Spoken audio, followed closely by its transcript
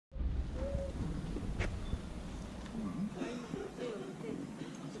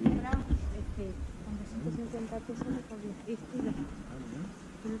50 pesos por los este y los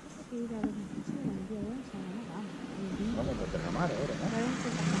pero tengo que ir a los museos el día de hoy, ya no vamos. Vamos a Tajamar ahora, ¿no? Vamos a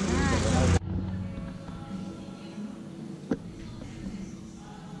Tajamar.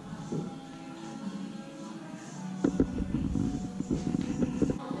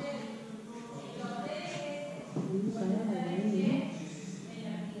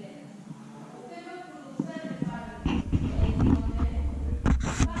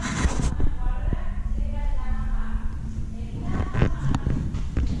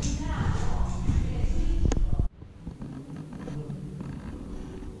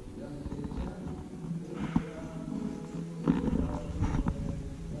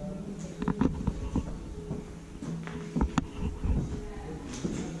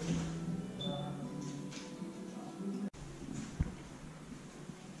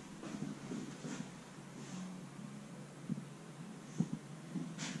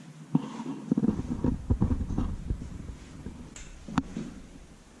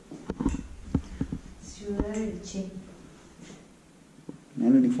 Ciudad del Che. No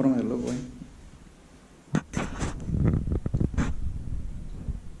el uniforme del loco,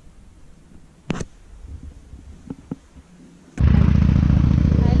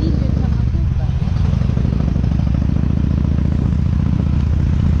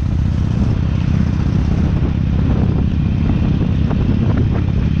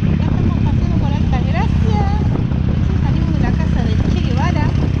 Estamos paseando por Alta Gracia. Recién salimos de la casa del Che Guevara.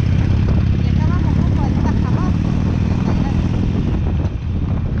 Y acá vamos rumbo al Tajamar.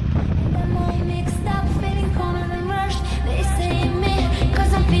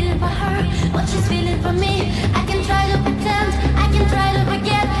 What she's feeling for me, I can try to pretend, I can try to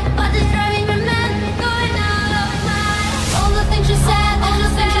forget, but it's driving me mad, going out of my. All the things she said,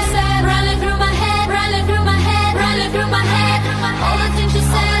 running through my head, running through my head, running through my head. All the things she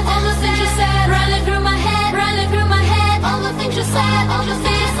said, running through my head, running through my head. All the things she said, all the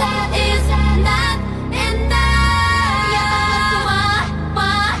things she said is not enough.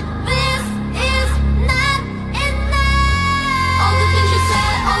 This is not enough. All the things she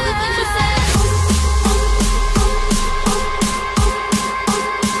said, all the things she said.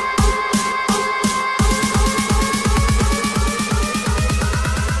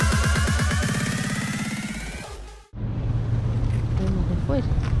 Vemos de fuera.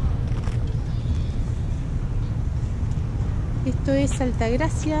 Esto es Alta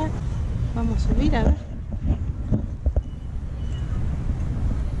Gracia. Vamos a subir a ver.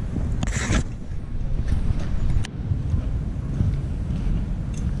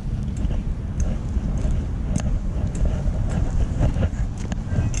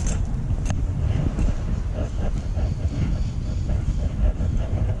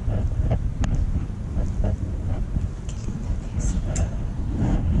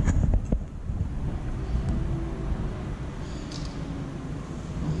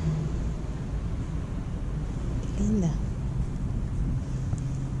 Linda.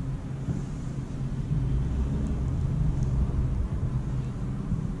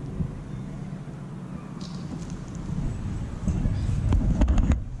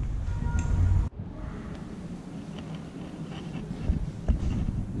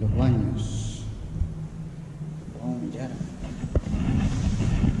 Los baños. Vamos a mirar.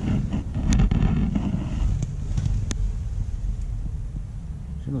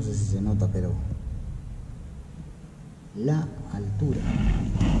 Yo no sé si se nota, pero la altura.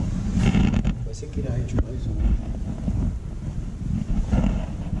 Parece que era hecho para eso, ¿no?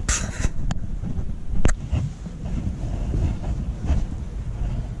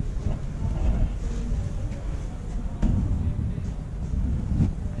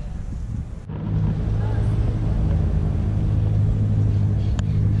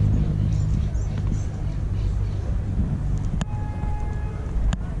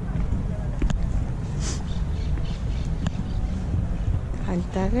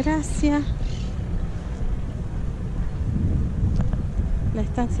 Alta Gracia. La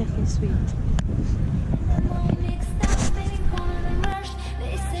estancia jesuita.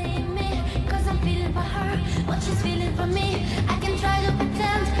 What she's feeling for me, I can try to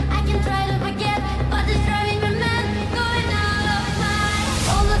pretend, I can try to forget, but it's driving me mad, going out of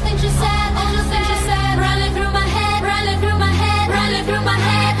my. All the things she said, running through my head, running through my head, running through my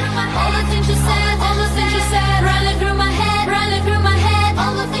head. All the things she said, running through my head, running through my head.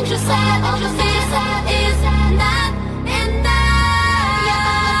 All the things she said, all the things she said is not enough.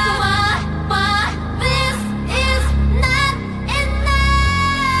 This is not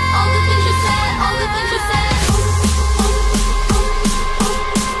enough. All the things she said, all the things she said.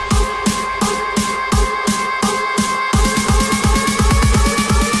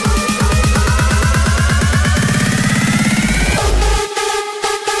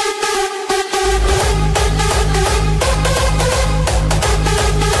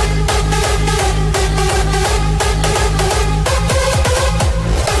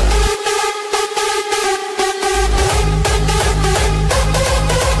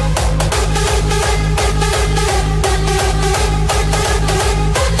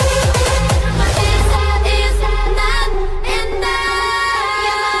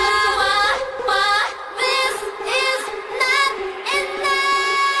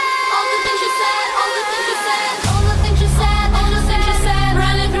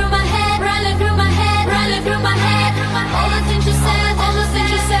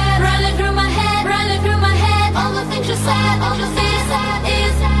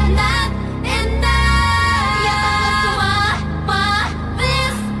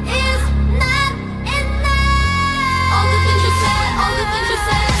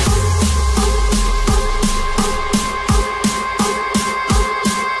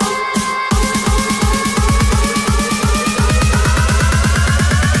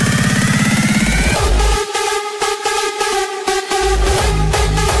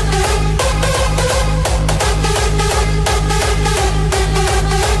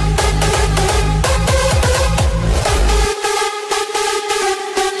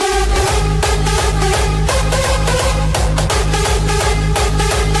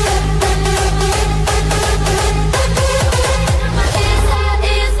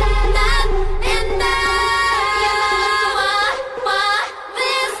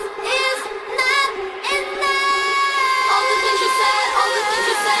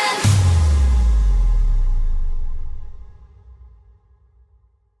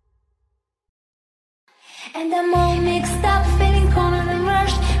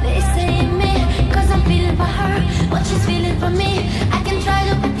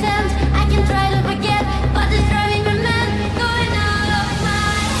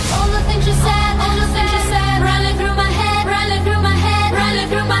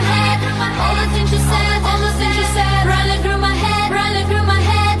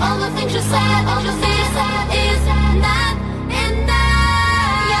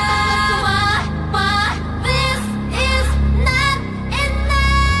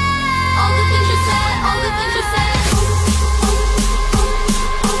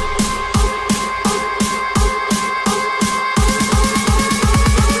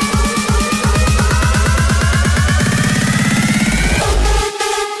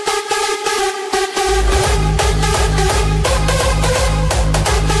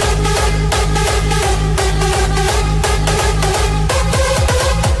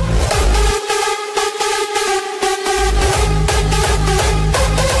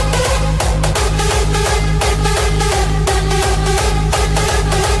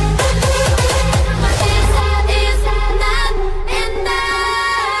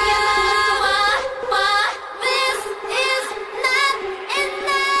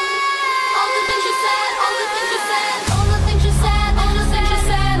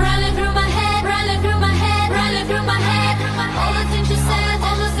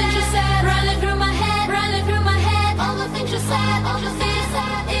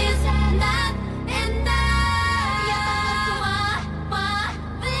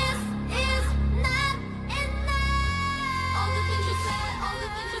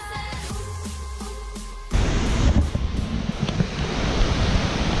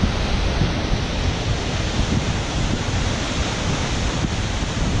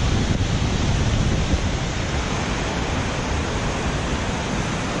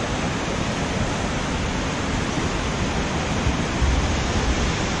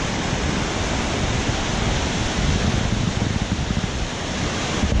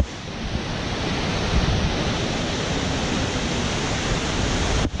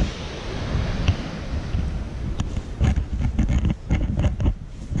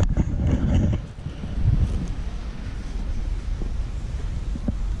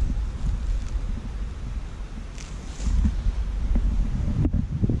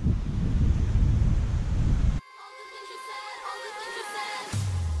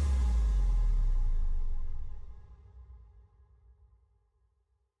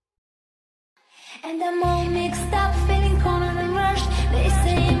 And I'm all mixed up, feeling cornered and rushed. They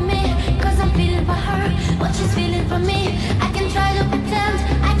say me, cause I'm feeling for her, what she's feeling for me. I can try to pretend,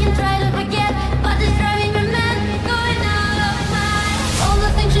 I can try to forget, but it's driving me mad, going out of my. All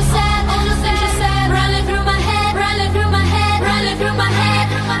the things she said, all the things she said, running through my head, running through my head, running through my head.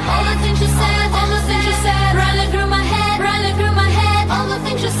 All the things she said, all the things she said, running through my head, running through my head. All the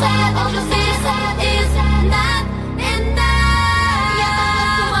things she said, all the things she said is not enough.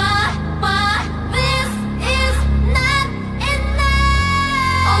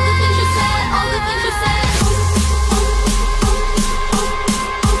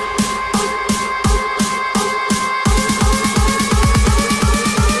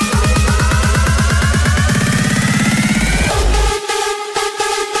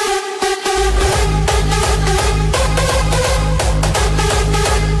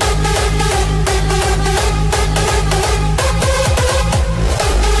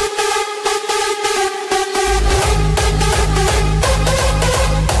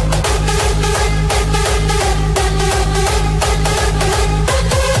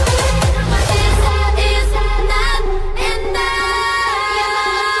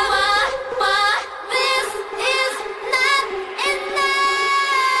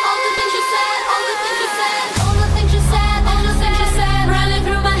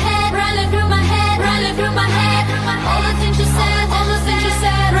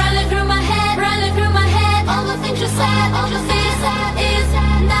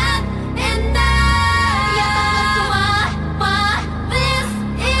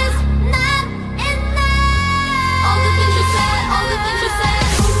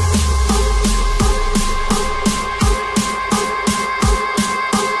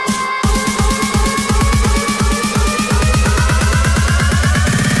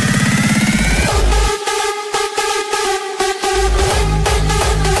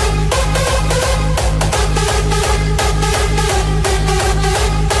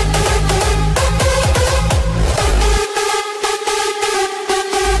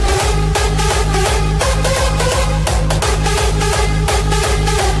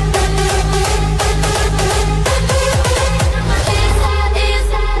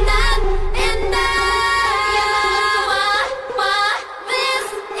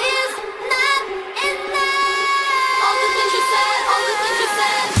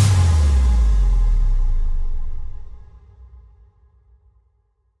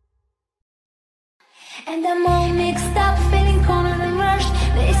 And I'm all mixed up, feeling cornered and rushed.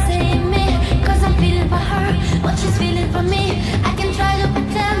 They say me, cause I'm feeling for her, what she's feeling for me. I can try to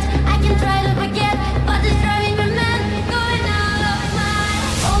pretend, I can try to forget, but it's driving me mad, going out of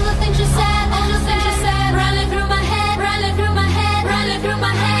my. All the things she said, all the things she said, running through my head, running through my head, running through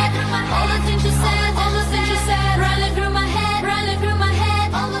my head. All the things she said, all the things she said, running through my head, running through my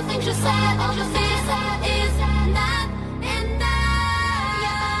head. All the things she said, all the things she said is not enough.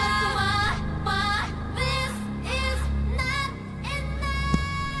 This is not enough.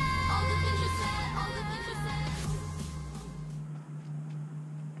 All the things she said, all the things she said.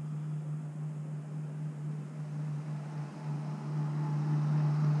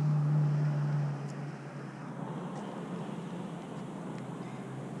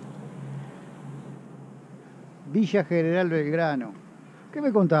 Villa General Belgrano. ¿Qué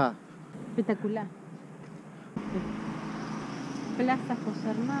me contás? Espectacular. Plaza José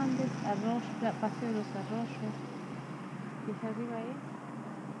Hernández, Arroyo, Paseo de los Arroyos. Y allá arriba es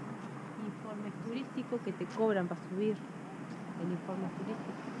informes turísticos que te cobran para subir el informe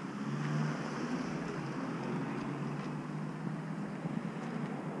turístico.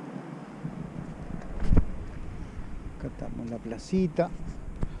 Acá estamos en la placita,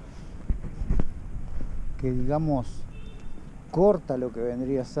 que digamos corta lo que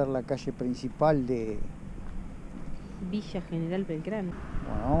vendría a ser la calle principal de... Villa General Belgrano.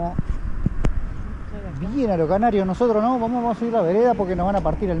 Bueno, bien a los canarios nosotros, ¿no? Vamos a subir la vereda porque nos van a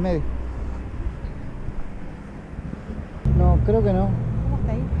partir el medio. No, creo que no. ¿Cómo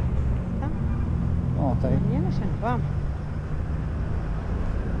está ahí? ¿Está? No, está ahí. Mañana ya nos vamos.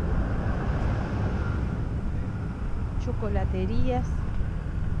 Chocolaterías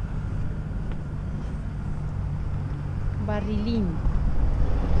Barrilín,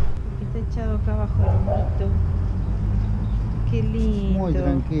 que está echado acá abajo el humito. Qué lindo. Muy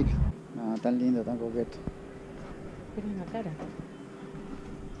tranquilo. No, tan lindo, tan coqueto. Pero es una cara.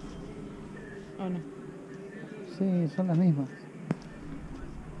 ¿O no? Sí, son las mismas.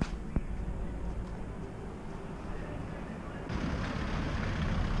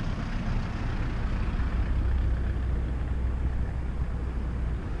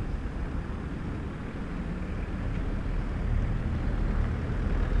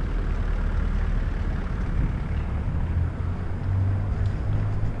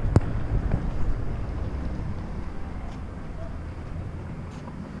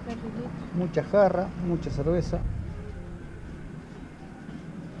 Mucha jarra, mucha cerveza.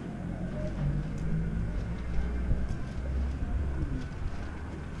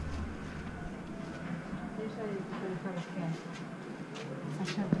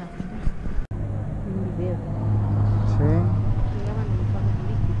 Allá atrás. Un video. Sí. Llegaban el informe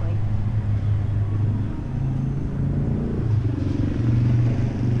turístico ahí.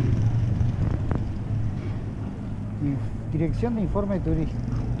 Dirección de informe turístico.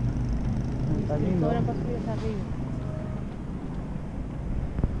 Está lindo. Ahora para subir hasta arriba.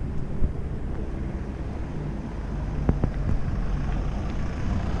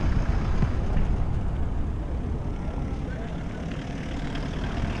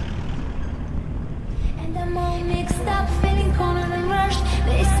 And I'm all mixed up, feeling cornered and rushed.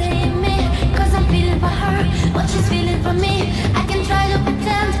 They say me, cause I'm feeling for her, what she's feeling for me.